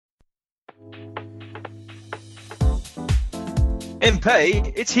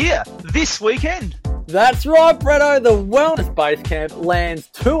MP, it's here this weekend. That's right, Bretto. The Wellness Base Camp lands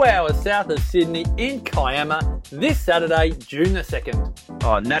 2 hours south of Sydney in Kiama this Saturday, June the 2nd.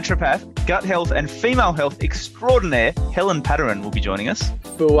 Naturopath, gut health and female health extraordinaire Helen Patteran will be joining us.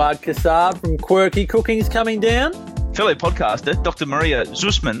 Fuad Kassab from Quirky Cooking is coming down. Fellow podcaster Dr. Maria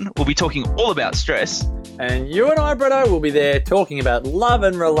Zusman will be talking all about stress. And you and I, Bretto, will be there talking about love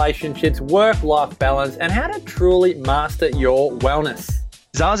and relationships, work-life balance, and how to truly master your wellness.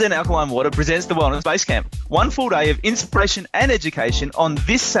 Zazen Alkaline Water presents the Wellness Base Camp. 1 full day of inspiration and education on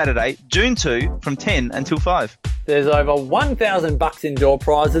this Saturday, June 2, from 10 until 5. There's over $1,000 in door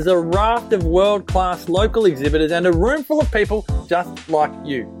prizes, a raft of world-class local exhibitors, and a room full of people just like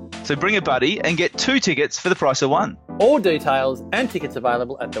you. So bring a buddy and get 2 tickets for the price of 1. All details and tickets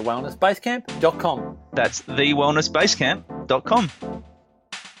available at thewellnessbasecamp.com. That's thewellnessbasecamp.com.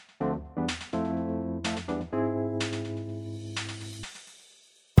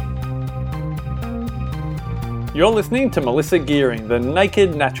 You're listening to Melissa Gearing, the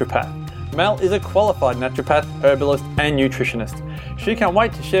Naked Naturopath. Mel is a qualified naturopath, herbalist and nutritionist. She can't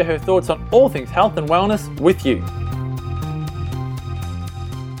wait to share her thoughts on all things health and wellness with you.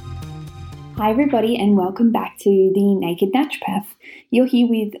 Hi everybody and welcome back to the Naked Naturopath. You're here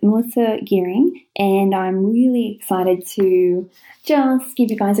with Melissa Gearing and I'm really excited to just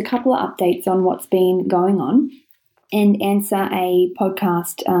give you guys a couple of updates on what's been going on and answer a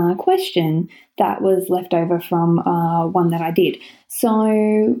podcast question that was left over from one that I did.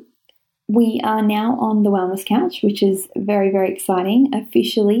 So we are now on the Wellness Couch, which is very, very exciting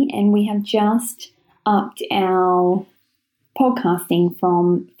officially, and we have just upped our podcasting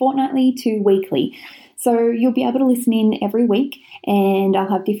from fortnightly to weekly. So you'll be able to listen in every week and I'll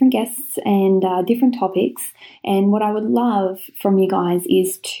have different guests and different topics. And what I would love from you guys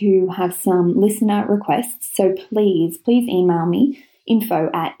is to have some listener requests. So please email me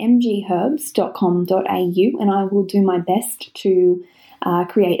info@mgherbs.com.au and I will do my best to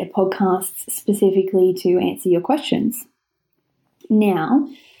create a podcast specifically to answer your questions. Now,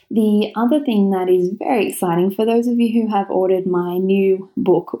 the other thing that is very exciting for those of you who have ordered my new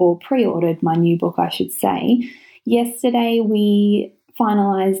book or pre-ordered my new book, I should say, yesterday we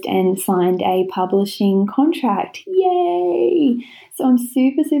finalized and signed a publishing contract. Yay! So I'm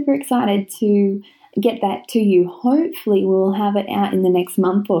super, super excited to get that to you. Hopefully we'll have it out in the next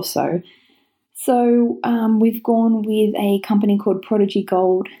month or so. So we've gone with a company called Prodigy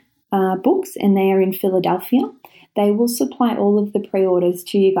Gold Books and they are in Philadelphia. They will supply all of the pre-orders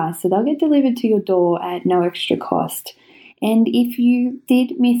to you guys, so they'll get delivered to your door at no extra cost. And if you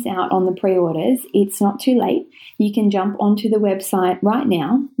did miss out on the pre-orders, it's not too late. You can jump onto the website right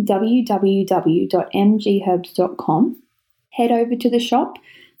now, www.mgherbs.com, head over to the shop,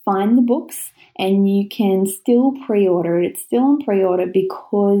 find the books, and you can still pre-order it. It's still on pre-order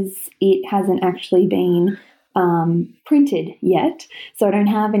because it hasn't actually been printed yet, so I don't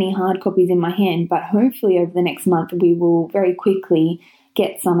have any hard copies in my hand, but hopefully over the next month we will very quickly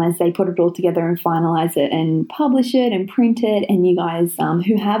get some as they put it all together and finalize it and publish it and print it, and you guys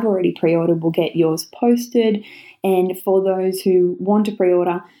who have already pre-ordered will get yours posted. And for those who want to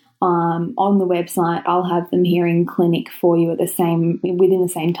pre-order on the website, I'll have them here in clinic for you within the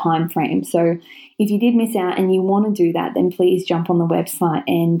same time frame. So if you did miss out and you want to do that, then please jump on the website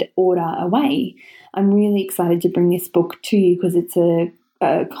and order away. I'm really excited to bring this book to you because it's a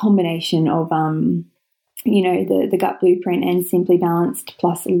combination of, the Gut Blueprint and Simply Balanced,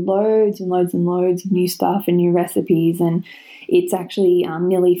 plus loads and loads and loads of new stuff and new recipes. And it's actually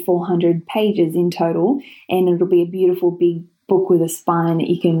nearly 400 pages in total, and it'll be a beautiful big book with a spine that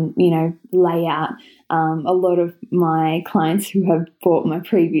you can, lay out. A lot of my clients who have bought my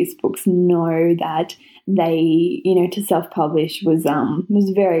previous books know that they, to self-publish was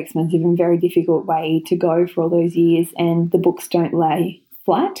very expensive and very difficult way to go for all those years, and the books don't lay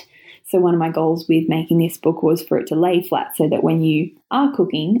flat. So one of my goals with making this book was for it to lay flat so that when you are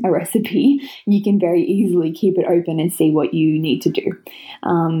cooking a recipe, you can very easily keep it open and see what you need to do.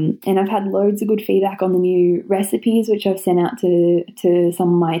 And I've had loads of good feedback on the new recipes, which I've sent out to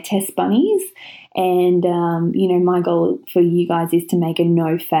some of my test bunnies. And, my goal for you guys is to make a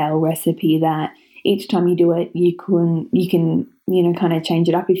no-fail recipe that each time you do it, you can kind of change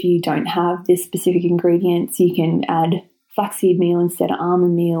it up. If you don't have this specific ingredients, you can add flaxseed meal instead of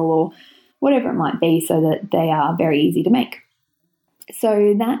almond meal or whatever it might be, so that they are very easy to make.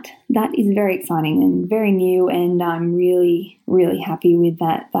 So that is very exciting and very new, and I'm really, really happy with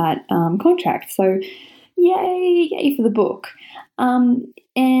that contract. So yay for the book.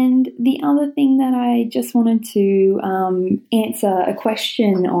 And the other thing that I just wanted to answer a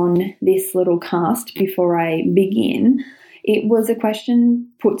question on this little cast before I begin It was a question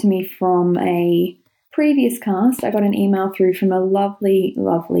put to me from a previous cast. I got an email through from a lovely,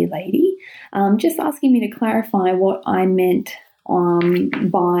 lovely lady just asking me to clarify what I meant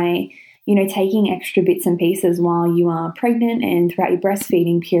by, taking extra bits and pieces while you are pregnant and throughout your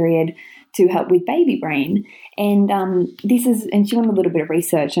breastfeeding period to help with baby brain. And she wanted a little bit of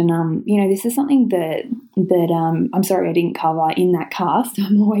research, and this is something that I'm sorry I didn't cover in that cast.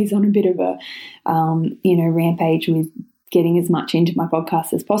 I'm always on a bit of a rampage with getting as much into my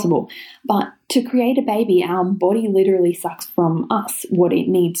podcast as possible. But to create a baby, our body literally sucks from us what it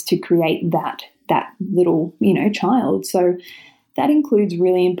needs to create that little child. So that includes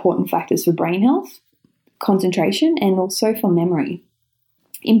really important factors for brain health, concentration, and also for memory.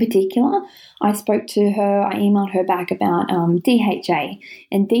 In particular, I emailed her back about DHA,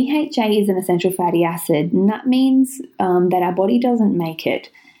 and DHA is an essential fatty acid, and that means that our body doesn't make it.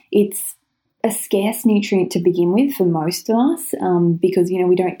 It's a scarce nutrient to begin with for most of us because,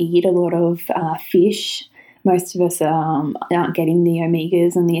 we don't eat a lot of fish. Most of us aren't getting the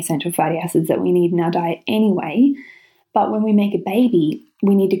omegas and the essential fatty acids that we need in our diet anyway. But when we make a baby,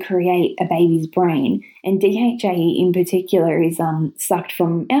 we need to create a baby's brain. And DHA in particular is sucked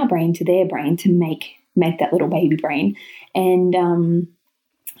from our brain to their brain to make that little baby brain. And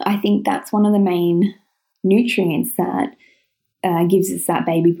I think that's one of the main nutrients that gives us that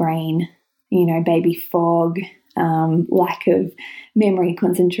baby brain, baby fog, lack of memory,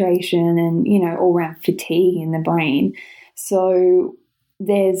 concentration, and, all around fatigue in the brain. So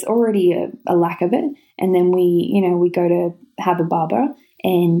there's already a lack of it. And then we go to have a baba,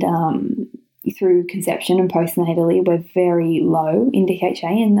 and through conception and postnatally, we're very low in DHA,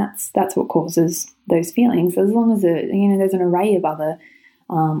 and that's what causes those feelings. As long as there's an array of other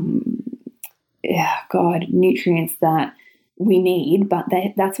nutrients that we need, but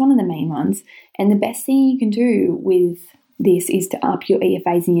that's one of the main ones. And the best thing you can do with this is to up your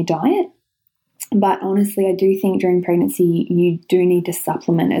EFAs in your diet. But honestly, I do think during pregnancy you do need to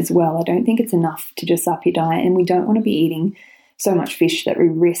supplement as well. I don't think it's enough to just up your diet, and we don't want to be eating so much fish that we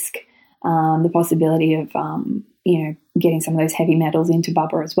risk the possibility of getting some of those heavy metals into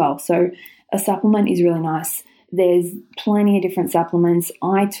bubba as well. So a supplement is really nice. There's plenty of different supplements.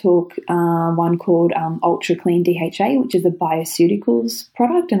 I took one called Ultra Clean DHA, which is a bioceuticals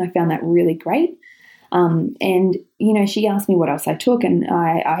product, and I found that really great. And she asked me what else I took, and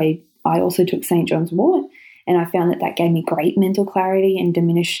I also took St. John's wort, and I found that gave me great mental clarity and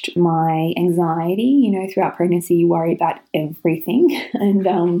diminished my anxiety. Throughout pregnancy, you worry about everything,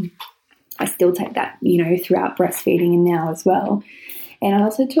 and I still take that, throughout breastfeeding and now as well. And I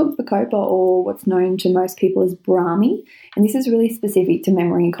also took Bacopa, or what's known to most people as Brahmi, and this is really specific to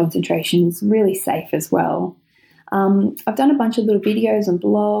memory and concentration. It's really safe as well. I've done a bunch of little videos and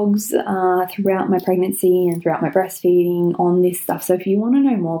blogs throughout my pregnancy and throughout my breastfeeding on this stuff. So if you want to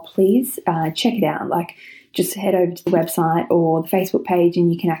know more, please check it out. Just head over to the website or the Facebook page,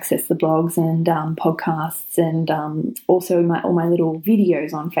 and you can access the blogs and podcasts, and also all my little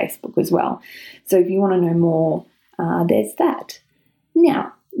videos on Facebook as well. So if you want to know more, there's that.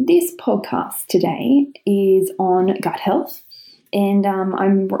 Now, this podcast today is on gut health. And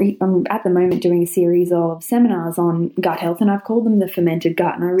I'm at the moment doing a series of seminars on gut health, and I've called them the fermented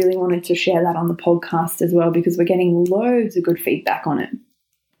gut. And I really wanted to share that on the podcast as well, because we're getting loads of good feedback on it.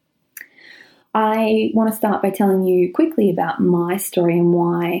 I want to start by telling you quickly about my story and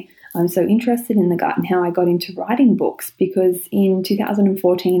why I'm so interested in the gut and how I got into writing books, because in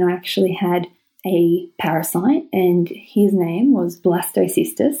 2014 I actually had a parasite, and his name was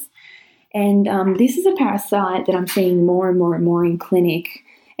blastocystis. And this is a parasite that I'm seeing more and more and more in clinic,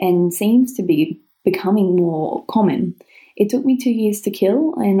 and seems to be becoming more common. It took me 2 years to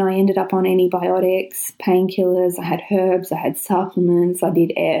kill, and I ended up on antibiotics, painkillers, I had herbs, I had supplements, I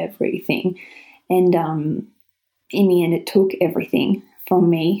did everything. And in the end, it took everything from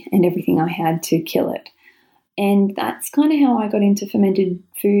me and everything I had to kill it. And that's kind of how I got into fermented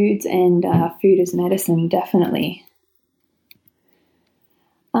foods and food as medicine, definitely.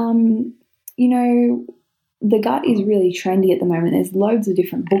 The gut is really trendy at the moment. There's loads of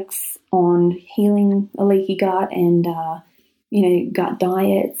different books on healing a leaky gut and, gut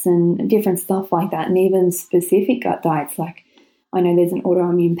diets and different stuff like that, and even specific gut diets. Like, I know there's an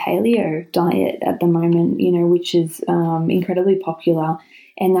autoimmune paleo diet at the moment, which is incredibly popular,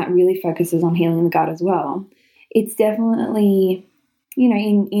 and that really focuses on healing the gut as well. It's definitely,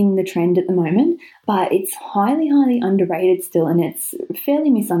 in the trend at the moment, but it's highly, highly underrated still, and it's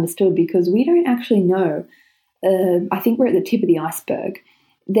fairly misunderstood because we don't actually know. I think we're at the tip of the iceberg.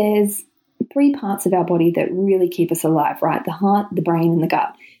 There's 3 parts of our body that really keep us alive, right? The heart, the brain, and the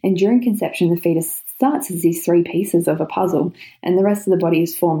gut. And during conception, the fetus starts as these three pieces of a puzzle, and the rest of the body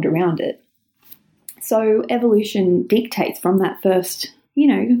is formed around it. So evolution dictates from that first,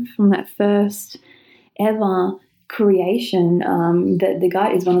 from that first ever creation, that the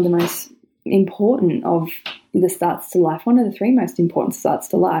gut is one of the most important of the starts to life, one of the three most important starts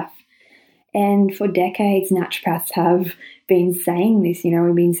to life. And for decades, naturopaths have been saying this.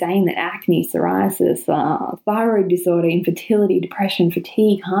 We've been saying that acne, psoriasis, thyroid disorder, infertility, depression,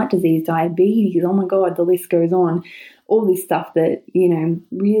 fatigue, heart disease, diabetes, oh my God, the list goes on. All this stuff that,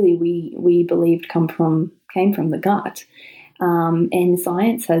 really we believed came from the gut. And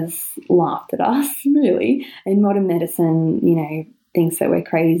science has laughed at us, really. And modern medicine, thinks that we're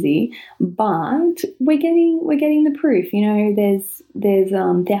crazy, but we're getting the proof. There's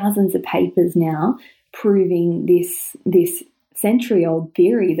thousands of papers now proving this century-old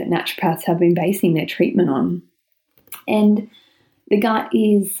theory that naturopaths have been basing their treatment on. And the gut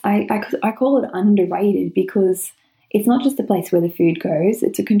is, I call it underrated, because it's not just a place where the food goes,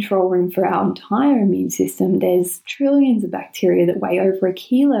 it's a control room for our entire immune system. There's trillions of bacteria that weigh over a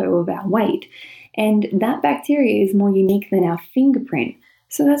kilo of our weight. And that bacteria is more unique than our fingerprint.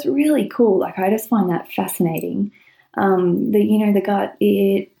 So that's really cool. I just find that fascinating. The gut,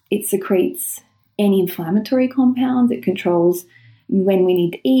 it secretes anti-inflammatory compounds. It controls when we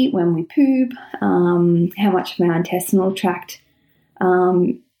need to eat, when we poop, how much of our intestinal tract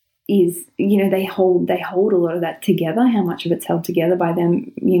is, they hold a lot of that together. How much of it's held together by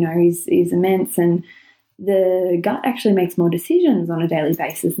them, is immense. And the gut actually makes more decisions on a daily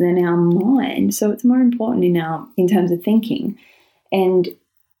basis than our mind. So it's more important in terms of thinking. And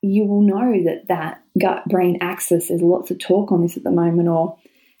you will know that gut-brain axis, there's lots of talk on this at the moment, or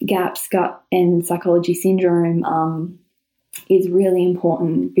GAPS, gut and psychology syndrome, is really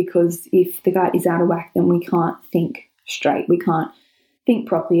important, because if the gut is out of whack, then we can't think straight. We can't think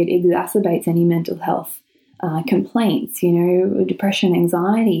properly. It exacerbates any mental health complaints, depression,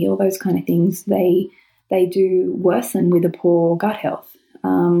 anxiety, all those kind of things. They do worsen with a poor gut health.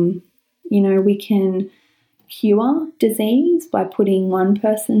 We can cure disease by putting one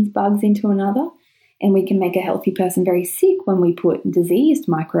person's bugs into another, and we can make a healthy person very sick when we put diseased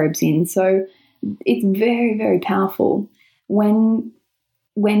microbes in. So it's very, very powerful. When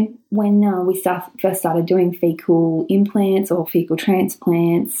we first started doing fecal implants or fecal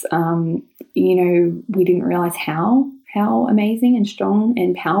transplants, we didn't realize how amazing and strong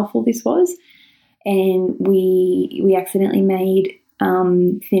and powerful this was. And we accidentally made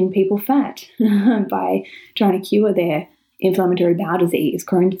thin people fat by trying to cure their inflammatory bowel disease,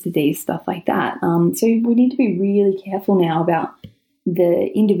 Crohn's disease, stuff like that. So we need to be really careful now about the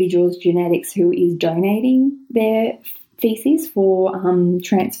individual's genetics who is donating their feces for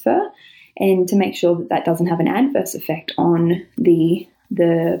transfer, and to make sure that doesn't have an adverse effect on the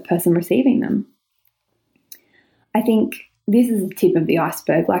person receiving them. I think this is the tip of the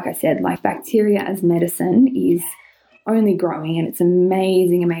iceberg. Like I said, bacteria as medicine is only growing, and it's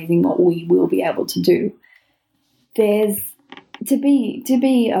amazing what we will be able to do. There's to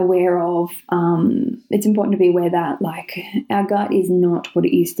be aware of, it's important to be aware that our gut is not what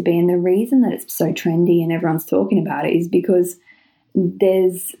it used to be. And the reason that it's so trendy and everyone's talking about it is because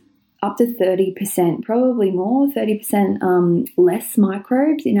there's up to 30%, probably more, 30% less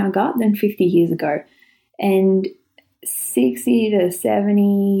microbes in our gut than 50 years ago. And 60 to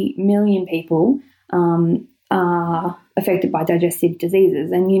 70 million people are affected by digestive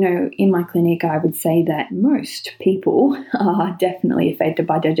diseases. And, in my clinic, I would say that most people are definitely affected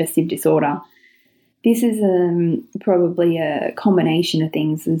by digestive disorder. This is probably a combination of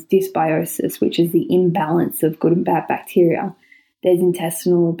things. There's dysbiosis, which is the imbalance of good and bad bacteria. There's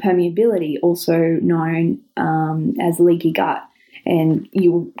intestinal permeability, also known as leaky gut. And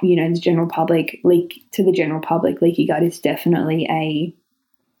the general public, leaky gut is definitely a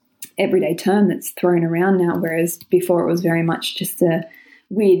everyday term that's thrown around now, whereas before it was very much just a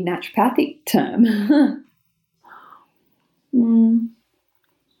weird naturopathic term.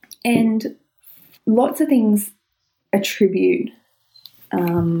 And lots of things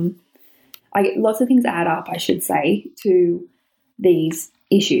lots of things add up, I should say, to these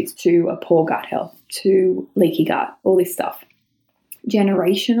issues, to a poor gut health, to leaky gut, all this stuff.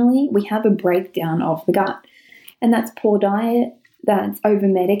 Generationally, we have a breakdown of the gut, and that's poor diet, that's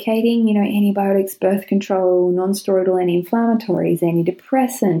over-medicating, antibiotics, birth control, non-steroidal anti-inflammatories,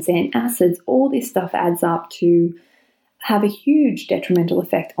 antidepressants, antacids, all this stuff adds up to have a huge detrimental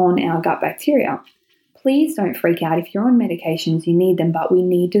effect on our gut bacteria. Please don't freak out. If you're on medications, you need them, but we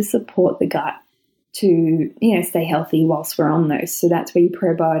need to support the gut to, stay healthy whilst we're on those. So that's where your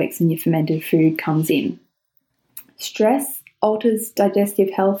probiotics and your fermented food comes in. Stress alters digestive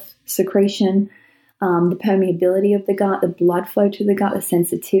health, secretion, the permeability of the gut, the blood flow to the gut, the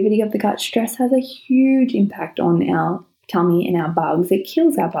sensitivity of the gut. Stress has a huge impact on our tummy and our bugs. It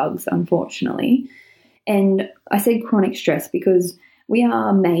kills our bugs, unfortunately. And I say chronic stress because we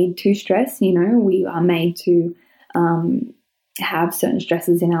are made to stress, we are made to have certain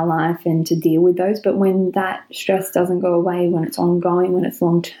stresses in our life and to deal with those. But when that stress doesn't go away, when it's ongoing, when it's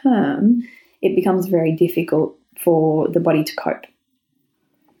long term, it becomes very difficult for the body to cope.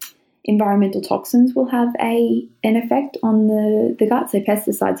 Environmental toxins will have an effect on the gut. So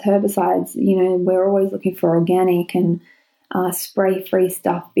pesticides, herbicides, we're always looking for organic and spray-free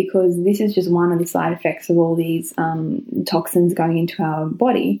stuff because this is just one of the side effects of all these toxins going into our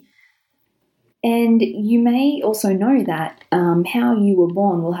body. And you may also know that how you were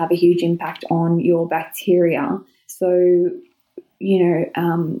born will have a huge impact on your bacteria. So,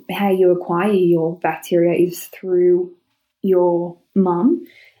 how you acquire your bacteria is through your mum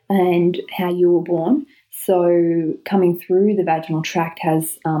and how you were born. So coming through the vaginal tract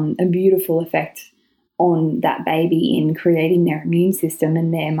has a beautiful effect on that baby in creating their immune system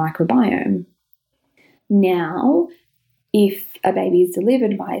and their microbiome. Now, if a baby is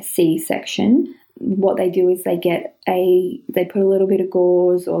delivered by a C-section, what they do is they put a little bit of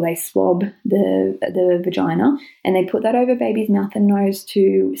gauze or they swab the vagina and they put that over baby's mouth and nose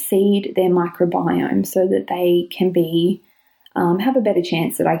to seed their microbiome so that they can be have a better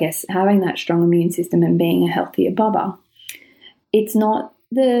chance at, having that strong immune system and being a healthier bubba. It's not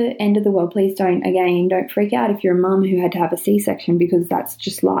the end of the world. Please don't freak out if you're a mum who had to have a C-section because that's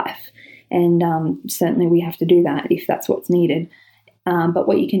just life. And certainly we have to do that if that's what's needed. But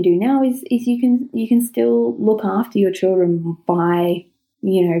what you can do now is you can still look after your children by,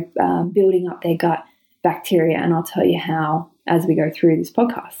 building up their gut bacteria. And I'll tell you how as we go through this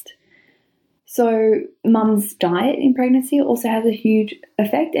podcast. So mum's diet in pregnancy also has a huge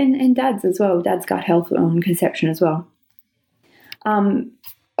effect and dad's as well. Dad's gut health on conception as well.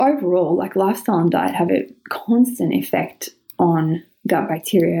 Overall, lifestyle and diet have a constant effect on gut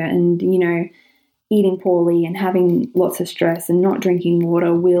bacteria and, eating poorly and having lots of stress and not drinking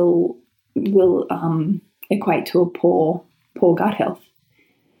water will equate to a poor gut health.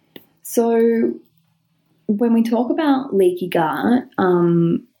 So when we talk about leaky gut,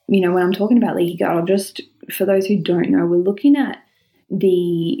 when I'm talking about leaky gut, for those who don't know, we're looking at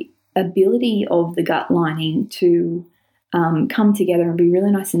the ability of the gut lining to come together and be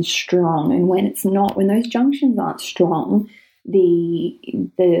really nice and strong. And when those junctions aren't strong, they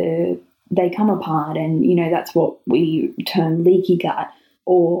come apart, and that's what we term leaky gut,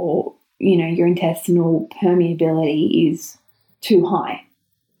 or your intestinal permeability is too high,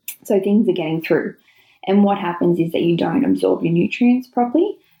 so things are getting through. And what happens is that you don't absorb your nutrients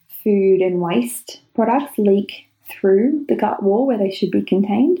properly. Food and waste products leak through the gut wall where they should be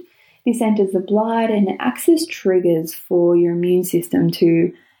contained. This enters the blood and it acts as triggers for your immune system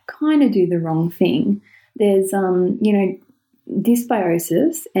to kind of do the wrong thing. There's,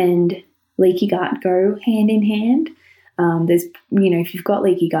 dysbiosis and leaky gut go hand in hand. There's, if you've got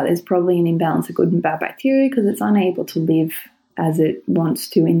leaky gut, there's probably an imbalance of good and bad bacteria because it's unable to live as it wants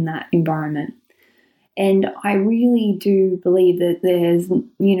to in that environment. And I really do believe that there's,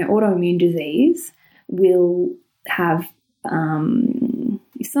 autoimmune disease will have something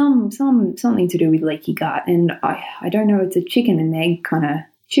to do with leaky gut. And I don't know, it's a chicken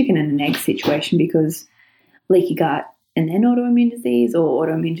and egg situation because leaky gut and then autoimmune disease, or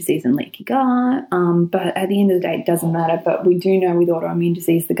autoimmune disease and leaky gut. But at the end of the day, it doesn't matter. But we do know with autoimmune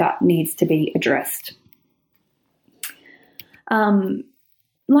disease, the gut needs to be addressed.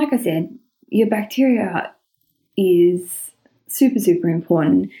 Like I said, your bacteria is super, super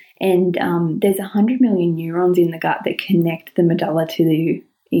important. And there's 100 million neurons in the gut that connect the medulla to the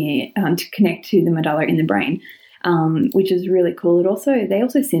medulla in the brain, which is really cool. They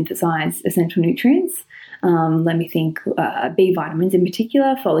also synthesize essential nutrients. Let me think, B vitamins in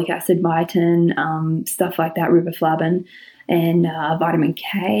particular, folic acid, biotin, stuff like that, riboflavin, and vitamin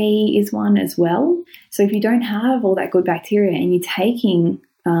K is one as well. So if you don't have all that good bacteria and you're taking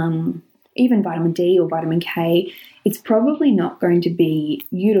even vitamin D or vitamin K, it's probably not going to be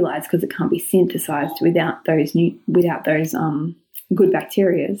utilized because it can't be synthesized without those good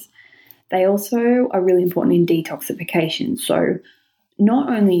bacteria. They also are really important in detoxification. So not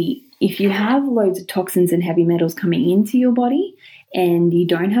only if you have loads of toxins and heavy metals coming into your body and you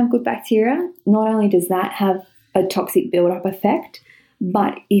don't have good bacteria, not only does that have a toxic buildup effect,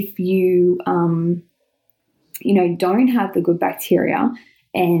 but if you don't have the good bacteria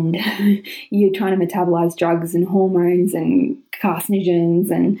and you're trying to metabolize drugs and hormones and carcinogens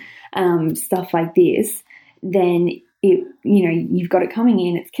and stuff like this, then you've got it coming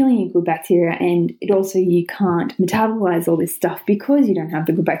in, it's killing your good bacteria, and it also, you can't metabolize all this stuff because you don't have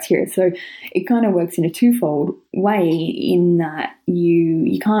the good bacteria. So it kind of works in a twofold way, in that your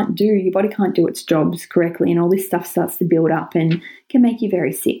body can't do its jobs correctly, and all this stuff starts to build up and can make you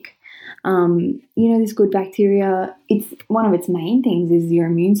very sick. This good bacteria, it's one of its main things is your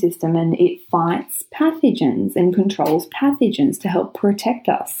immune system, and it fights pathogens and controls pathogens to help protect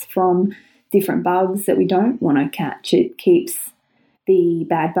us from different bugs that we don't want to catch. It keeps the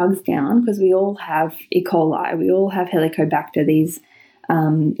bad bugs down, because we all have E. coli, we all have Helicobacter, these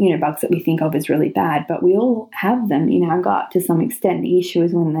bugs that we think of as really bad, but we all have them in our gut to some extent. The issue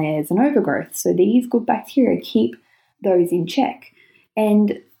is when there's an overgrowth. So these good bacteria keep those in check,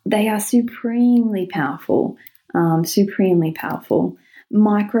 and they are supremely powerful.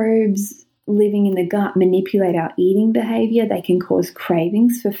 Microbes living in the gut manipulate our eating behavior. They can cause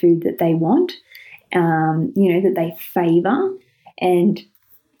cravings for food that they want, that they favor, and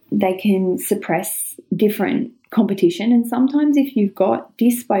they can suppress different competition. And sometimes if you've got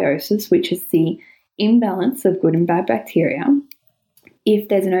dysbiosis, which is the imbalance of good and bad bacteria, if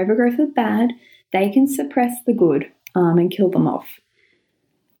there's an overgrowth of bad, they can suppress the good and kill them off.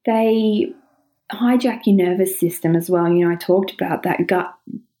 They hijack your nervous system as well. I talked about that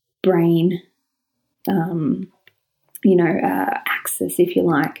gut-brain, axis, if you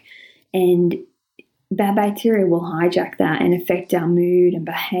like, and bad bacteria will hijack that and affect our mood and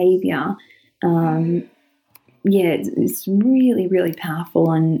behavior. It's really, really powerful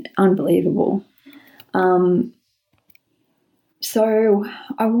and unbelievable. So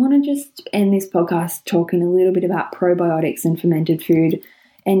I want to just end this podcast talking a little bit about probiotics and fermented food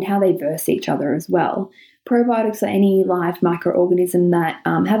and how they verse each other as well. Probiotics are any live microorganism that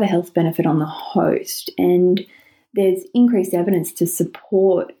have a health benefit on the host, and there's increased evidence to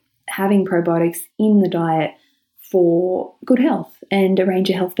support having probiotics in the diet for good health and a range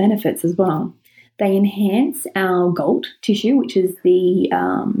of health benefits as well. They enhance our GALT tissue, which is the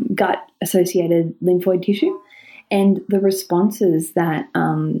gut-associated lymphoid tissue, and the responses that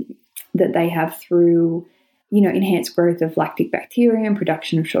they have through enhanced growth of lactic bacteria and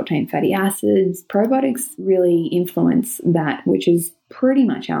production of short-chain fatty acids. Probiotics really influence that, which is pretty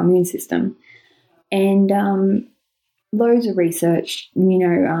much our immune system. And loads of research,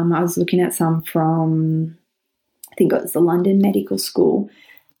 I was looking at some from, I think it was the London Medical School,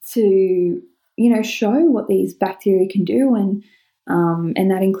 to, show what these bacteria can do.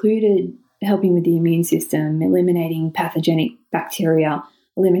 And that included helping with the immune system, eliminating pathogenic bacteria,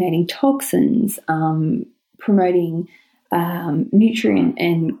 eliminating toxins, promoting nutrient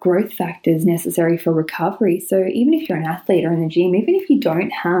and growth factors necessary for recovery. So even if you're an athlete or in the gym, even if you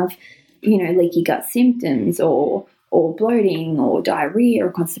don't have, leaky gut symptoms or bloating or diarrhea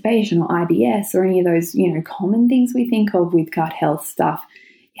or constipation or IBS or any of those, common things we think of with gut health stuff,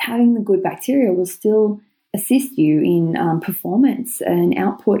 having the good bacteria will still assist you in performance and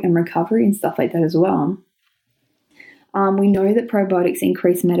output and recovery and stuff like that as well. We know that probiotics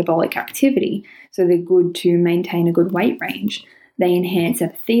increase metabolic activity, so they're good to maintain a good weight range. They enhance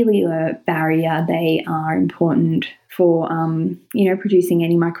epithelial barrier. They are important for, producing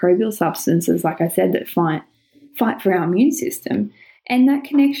antimicrobial substances, like I said, that fight for our immune system, and that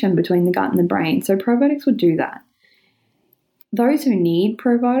connection between the gut and the brain. So probiotics would do that. Those who need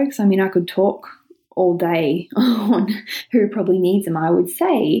probiotics, I could talk all day on who probably needs them. I would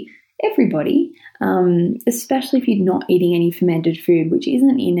say everybody, especially if you're not eating any fermented food, which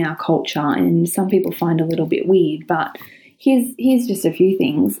isn't in our culture and some people find a little bit weird. But here's just a few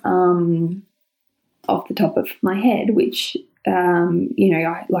things off the top of my head, which,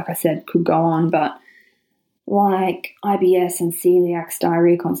 like I said, could go on, but like IBS and celiac,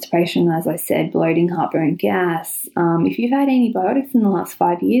 diarrhea, constipation, as I said, bloating, heartburn, gas. If you've had antibiotics in the last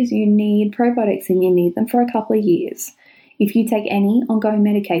 5 years, you need probiotics, and you need them for a couple of years. If you take any ongoing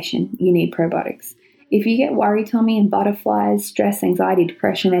medication, you need probiotics. If you get worry tummy and butterflies, stress, anxiety,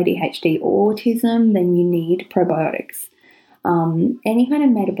 depression, ADHD, autism, then you need probiotics. Any kind of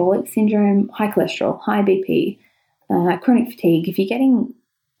metabolic syndrome, high cholesterol, high BP, chronic fatigue, if you're getting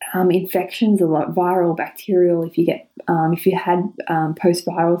infections, a lot viral, bacterial, if you had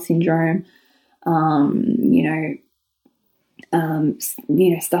post-viral syndrome,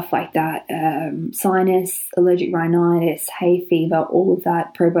 stuff like that, sinus, allergic rhinitis, hay fever, all of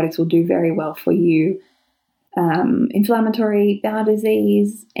that, probiotics will do very well for you. Inflammatory bowel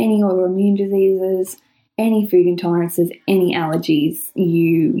disease, any autoimmune diseases, any food intolerances, any allergies,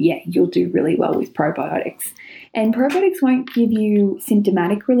 you'll do really well with probiotics. And probiotics won't give you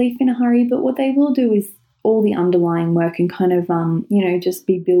symptomatic relief in a hurry, but what they will do is all the underlying work and kind of, just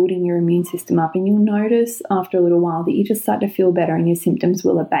be building your immune system up. And you'll notice after a little while that you just start to feel better and your symptoms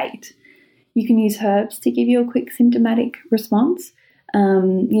will abate. You can use herbs to give you a quick symptomatic response.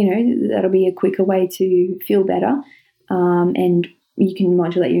 That'll be a quicker way to feel better. And you can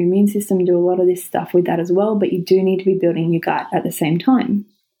modulate your immune system, do a lot of this stuff with that as well, but you do need to be building your gut at the same time.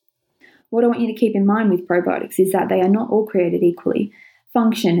 What I want you to keep in mind with probiotics is that they are not all created equally.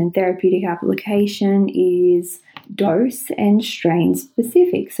 Function and therapeutic application is dose and strain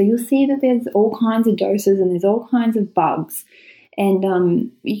specific. So you'll see that there's all kinds of doses and there's all kinds of bugs.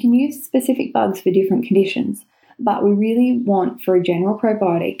 And you can use specific bugs for different conditions. But we really want, for a general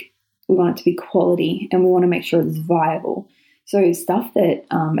probiotic, we want it to be quality and we want to make sure it's viable. So stuff that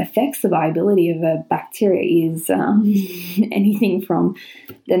affects the viability of a bacteria is anything from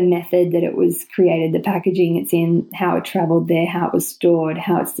the method that it was created, the packaging it's in, how it traveled there, how it was stored,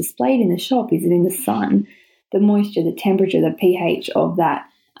 how it's displayed in the shop, is it in the sun, the moisture, the temperature, the pH of that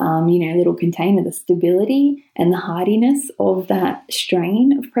little container, the stability and the hardiness of that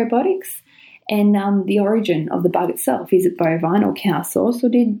strain of probiotics. And the origin of the bug itself. Is it bovine or cow source, or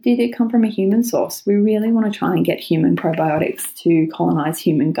did it come from a human source? We really want to try and get human probiotics to colonize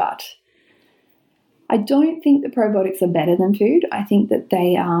human gut. I don't think that probiotics are better than food. I think that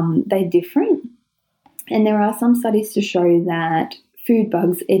they're different. And there are some studies to show that food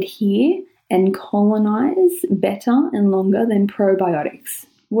bugs adhere and colonize better and longer than probiotics.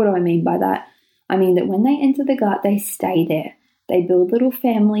 What do I mean by that? I mean that when they enter the gut, they stay there. They build little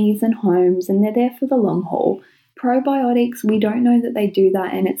families and homes, and they're there for the long haul. Probiotics, we don't know that they do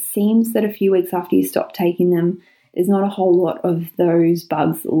that, and it seems that a few weeks after you stop taking them, there's not a whole lot of those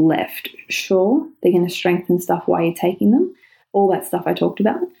bugs left. Sure, they're going to strengthen stuff while you're taking them, all that stuff I talked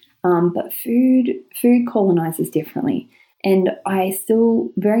about, but food colonizes differently. And I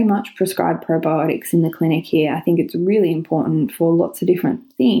still very much prescribe probiotics in the clinic here. I think it's really important for lots of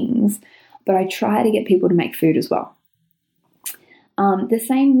different things, but I try to get people to make food as well. The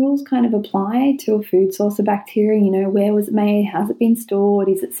same rules kind of apply to a food source of bacteria. Where was it made? Has it been stored?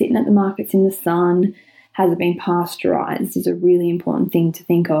 Is it sitting at the markets in the sun? Has it been pasteurized? Is a really important thing to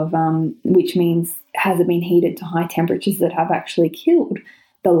think of, which means has it been heated to high temperatures that have actually killed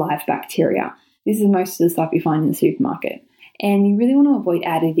the live bacteria? This is most of the stuff you find in the supermarket. And you really want to avoid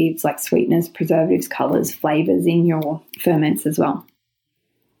additives like sweeteners, preservatives, colors, flavors in your ferments as well.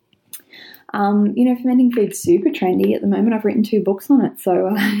 Fermenting food's super trendy at the moment. I've written 2 books on it,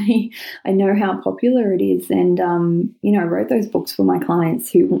 so I know how popular it is. And, I wrote those books for my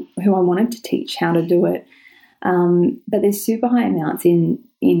clients who I wanted to teach how to do it. But there's super high amounts in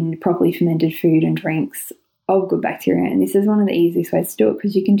properly fermented food and drinks of good bacteria. And this is one of the easiest ways to do it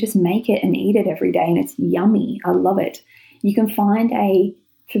because you can just make it and eat it every day, and it's yummy. I love it. You can find a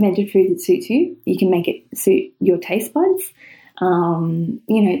fermented food that suits you. You can make it suit your taste buds.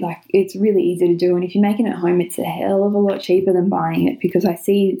 It's really easy to do. And if you're making it at home, it's a hell of a lot cheaper than buying it, because I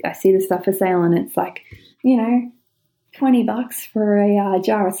see the stuff for sale and it's like, $20 for a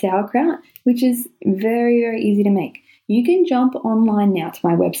jar of sauerkraut, which is very, very easy to make. You can jump online now to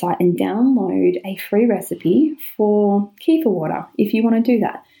my website and download a free recipe for kefir water if you want to do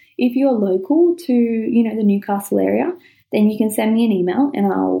that. If you're local to, the Newcastle area, then you can send me an email and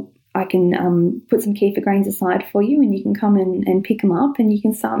I can put some kefir grains aside for you, and you can come and pick them up, and you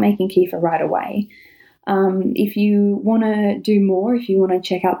can start making kefir right away. If you want to do more, if you want to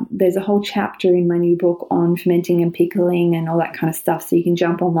check out, there's a whole chapter in my new book on fermenting and pickling and all that kind of stuff, so you can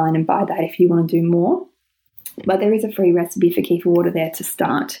jump online and buy that if you want to do more. But there is a free recipe for kefir water there to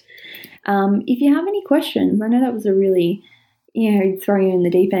start. If you have any questions, I know that was a really, throw you in the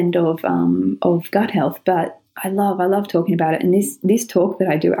deep end of gut health, but I love talking about it. And this talk that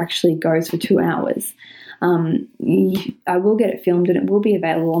I do actually goes for 2 hours. I will get it filmed and it will be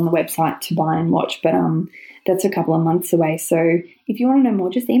available on the website to buy and watch, but that's a couple of months away. So if you want to know more,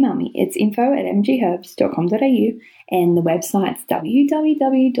 just email me. It's info@mgherbs.com.au, and the website's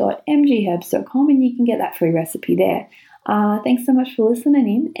www.mgherbs.com, and you can get that free recipe there. Thanks so much for listening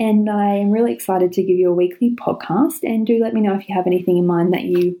in, and I am really excited to give you a weekly podcast, and do let me know if you have anything in mind that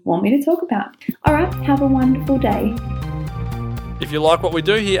you want me to talk about. All right, have a wonderful day. If you like what we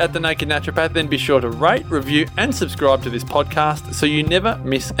do here at The Naked Naturopath, then be sure to rate, review and subscribe to this podcast so you never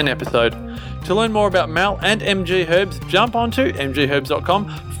miss an episode. To learn more about Mal and MG Herbs, jump onto mgherbs.com,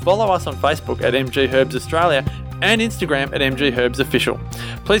 follow us on Facebook at MG Herbs Australia and Instagram at MG Herbs Official.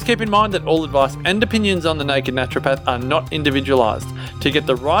 Please keep in mind that all advice and opinions on The Naked Naturopath are not individualised. To get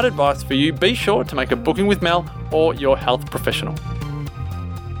the right advice for you, be sure to make a booking with Mal or your health professional.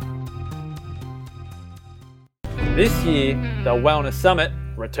 This year, the Wellness Summit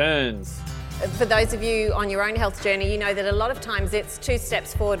returns. For those of you on your own health journey, you know that a lot of times it's 2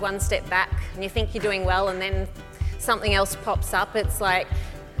 steps forward, 1 step back, and you think you're doing well and then something else pops up. It's like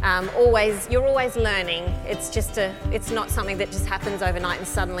you're always learning. It's not something that just happens overnight and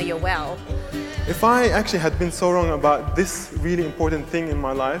suddenly you're well. If I actually had been so wrong about this really important thing in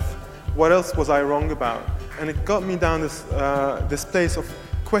my life, what else was I wrong about? And it got me down this place of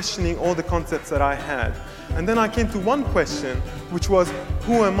questioning all the concepts that I had. And then I came to one question, which was,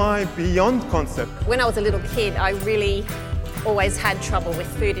 who am I beyond concept? When I was a little kid, I really always had trouble with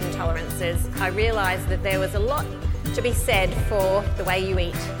food intolerances. I realised that there was a lot to be said for the way you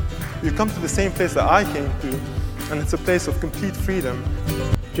eat. You come to the same place that I came to, and it's a place of complete freedom.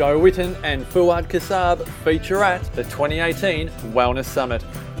 Jo Whitton and Fuad Kassab feature at the 2018 Wellness Summit.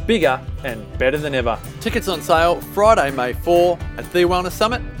 Bigger and better than ever. Tickets on sale Friday, May 4 at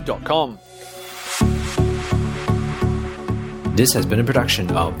thewellnesssummit.com. This has been a production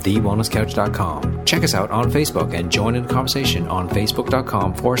of TheWellnessCouch.com. Check us out on Facebook and join in the conversation on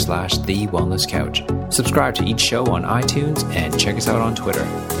Facebook.com/TheWellnessCouch. Subscribe to each show on iTunes and check us out on Twitter.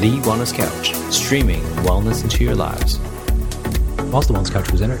 The Wellness Couch, streaming wellness into your lives. Whilst the Wellness Couch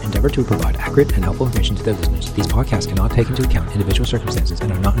presenter endeavour to provide accurate and helpful information to their listeners, these podcasts cannot take into account individual circumstances and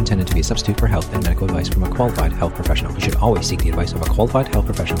are not intended to be a substitute for health and medical advice from a qualified health professional. You should always seek the advice of a qualified health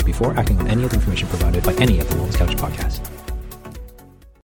professional before acting on any of the information provided by any of the Wellness Couch podcasts.